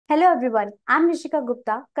Hello everyone, I'm Rishika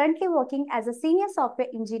Gupta, currently working as a senior software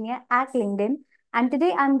engineer at LinkedIn, and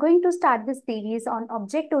today I'm going to start this series on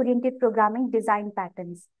object-oriented programming design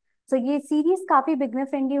patterns. So ये series काफी beginner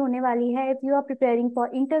friendly होने वाली है if you are preparing for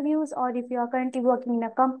interviews or if you are currently working in a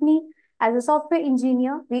company as a software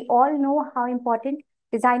engineer. We all know how important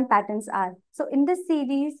design patterns are. So in this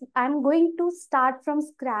series, I'm going to start from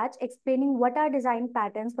scratch explaining what are design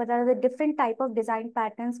patterns, what are the different type of design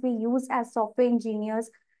patterns we use as software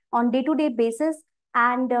engineers on day-to-day basis,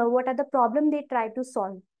 and what are the problem they try to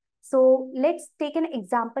solve. So let's take an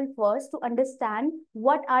example first to understand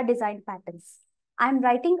what are design patterns. I'm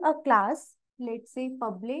writing a class, let's say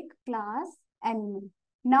public class animal.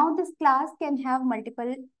 Now this class can have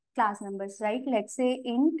multiple class members, right? Let's say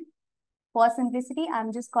int, for simplicity,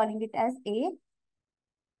 I'm just calling it as A,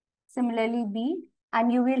 similarly B,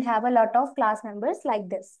 and you will have a lot of class members like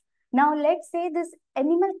this. Now let's say this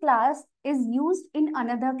animal class is used in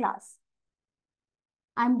another class.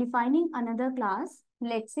 I'm defining another class,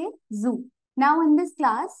 let's say zoo. Now in this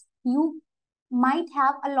class, you might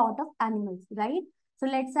have a lot of animals, right? So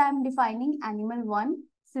let's say I'm defining animal 1.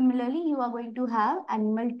 Similarly, you are going to have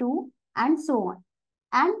animal 2 and so on.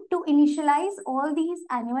 And to initialize all these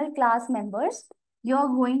animal class members, you're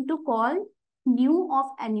going to call new of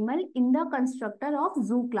animal in the constructor of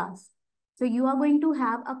zoo class. So you are going to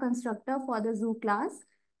have a constructor for the zoo class.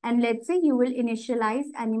 And let's say you will initialize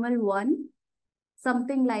animal 1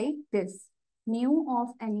 something like this, new of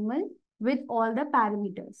animal with all the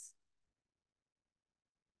parameters.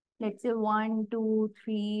 Let's say 1, 2,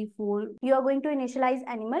 3, 4. You are going to initialize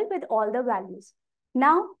animal with all the values.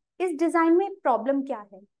 Now, इस design में problem क्या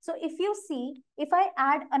है? So if you see, if I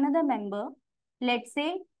add another member, let's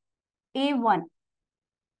say A1,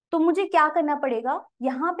 तो मुझे क्या करना पड़ेगा?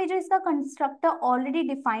 यहाँ पे जो इसका कंस्ट्रक्टर ऑलरेडी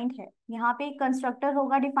डिफाइंड है, यहाँ पे एक कंस्ट्रक्टर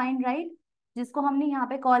होगा डिफाइंड, राइट, जिसको हमने यहाँ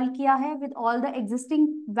पे कॉल किया है with all the existing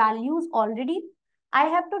values already. I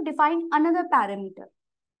have to define another parameter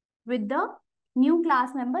with the new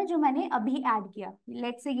class member जो मैंने अभी ऐड किया.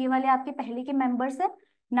 लेट्स से ये वाले आपके पहले के मेंबर्स है.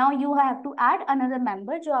 Now you have to add another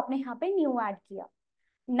member जो आपने यहाँ पे न्यू ऐड किया.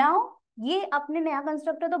 नाउ ये अपने नया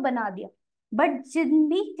कंस्ट्रक्टर तो बना दिया, बट जिन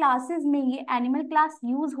भी क्लासेस में ये एनिमल क्लास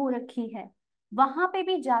यूज हो रखी है वहां पे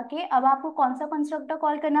भी जाके अब आपको कौन सा कंस्ट्रक्टर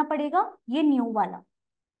कॉल करना पड़ेगा? ये न्यू वाला,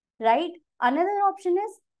 राइट. अनदर ऑप्शन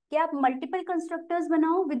इज कि आप मल्टीपल कंस्ट्रक्टर्स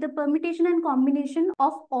बनाओ with the permutation and combination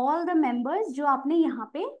of all the members जो आपने यहाँ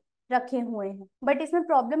पे रखे हुए हैं. बट इसमें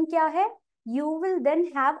प्रॉब्लम क्या है? You will then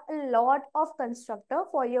have a lot of constructor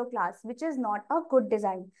for your class, which is not a good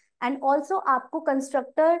design. And also आपको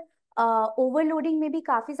constructor overloading में भी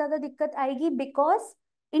काफी ज्यादा दिक्कत आएगी, because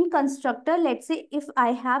in constructor, let's say if I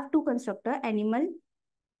have two constructor, animal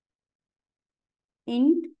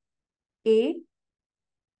int a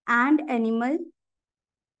and animal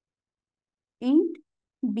int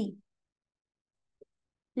b.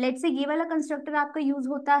 Let's say ये वाला constructor आपका यूज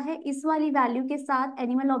होता है इस वाली वैल्यू के साथ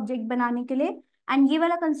एनिमल ऑब्जेक्ट बनाने के लिए, एंड ये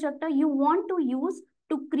वाला constructor you want to use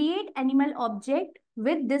to create animal object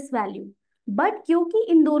with this value. But क्योंकि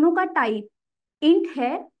इन दोनों का टाइप इंट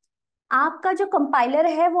है, आपका जो कंपाइलर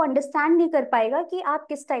है वो अंडरस्टैंड नहीं कर पाएगा कि आप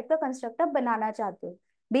किस टाइप का कंस्ट्रक्टर बनाना चाहते हो.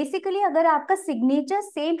 बेसिकली अगर आपका सिग्नेचर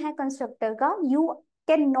सेम है कंस्ट्रक्टर का, you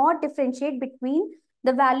can not differentiate between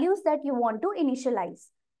the values that you want to initialise.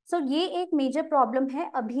 सो ये एक मेजर प्रॉब्लम है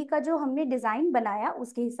अभी का जो हमने डिजाइन बनाया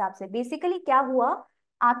उसके हिसाब से. बेसिकली क्या हुआ,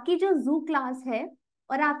 आपकी जो जू क्लास है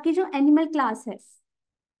और आपकी जो एनिमल क्लास है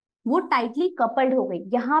वो टाइटली कपल्ड हो गई.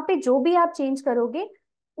 यहाँ पे जो भी आप चेंज करोगे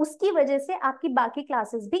उसकी वजह से आपकी बाकी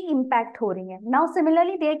क्लासेस भी इम्पैक्ट हो रही हैं. Now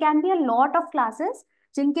similarly there can be a lot of classes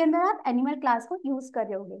जिनके अंदर आप एनिमल क्लास को यूज कर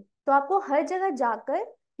रहे होगे, तो आपको हर जगह जाकर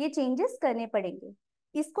ये चेंजेस करने पड़ेंगे.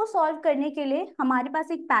 इसको सॉल्व करने के लिए हमारे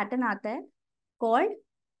पास एक पैटर्न आता है कॉल्ड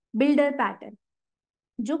बिल्डर पैटर्न,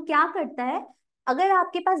 जो क्या करता है, अगर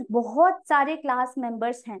आपके पास बहुत सारे क्लास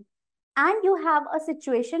मेंबर्स हैं and you have a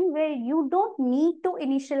situation where you don't need to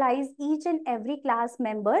initialize each and every class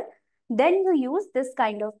member, then you use this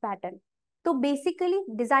kind of pattern. तो basically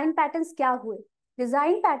design patterns क्या हुए?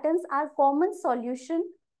 Design patterns are common solution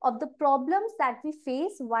of the problems that we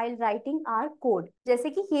face while writing our code. जैसे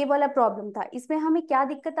कि ये वाला problem था, इसमें हमें क्या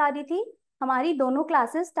दिक्कत आ रही थी? हमारी दोनों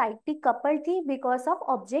क्लासेस टाइटली कपल्ड थी बिकॉज ऑफ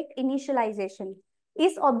ऑब्जेक्ट इनिशियलाइजेशन.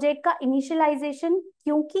 इस ऑब्जेक्ट का इनिशियलाइजेशन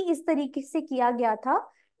क्योंकि इस तरीके से किया गया था,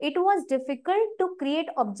 it was difficult to create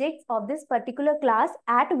objects of this particular class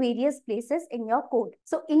at various places in your code.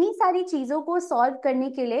 So इन्हीं सारी चीजों को solve करने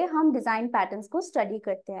के लिए हम design patterns को study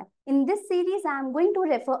करते हैं. In this series, I am going to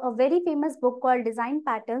refer a very famous book called Design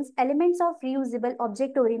Patterns: Elements of Reusable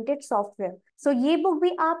Object-Oriented Software. सो ये बुक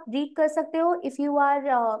भी आप रीड कर सकते हो if you are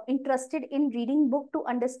interested in reading book to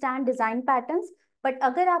understand design patterns. But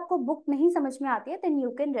अगर आपको book नहीं समझ में आती है then you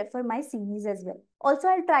can refer my series as well. Also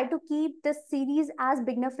I try to keep this series as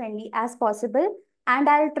beginner friendly as possible. And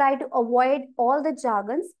I'll try to avoid all the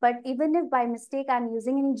jargons. But even if by mistake I'm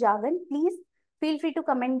using any jargon, please feel free to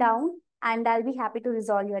comment down and I'll be happy to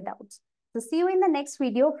resolve your doubts. So see you in the next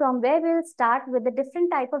video from where we'll start with the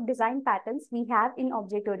different type of design patterns we have in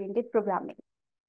object-oriented programming.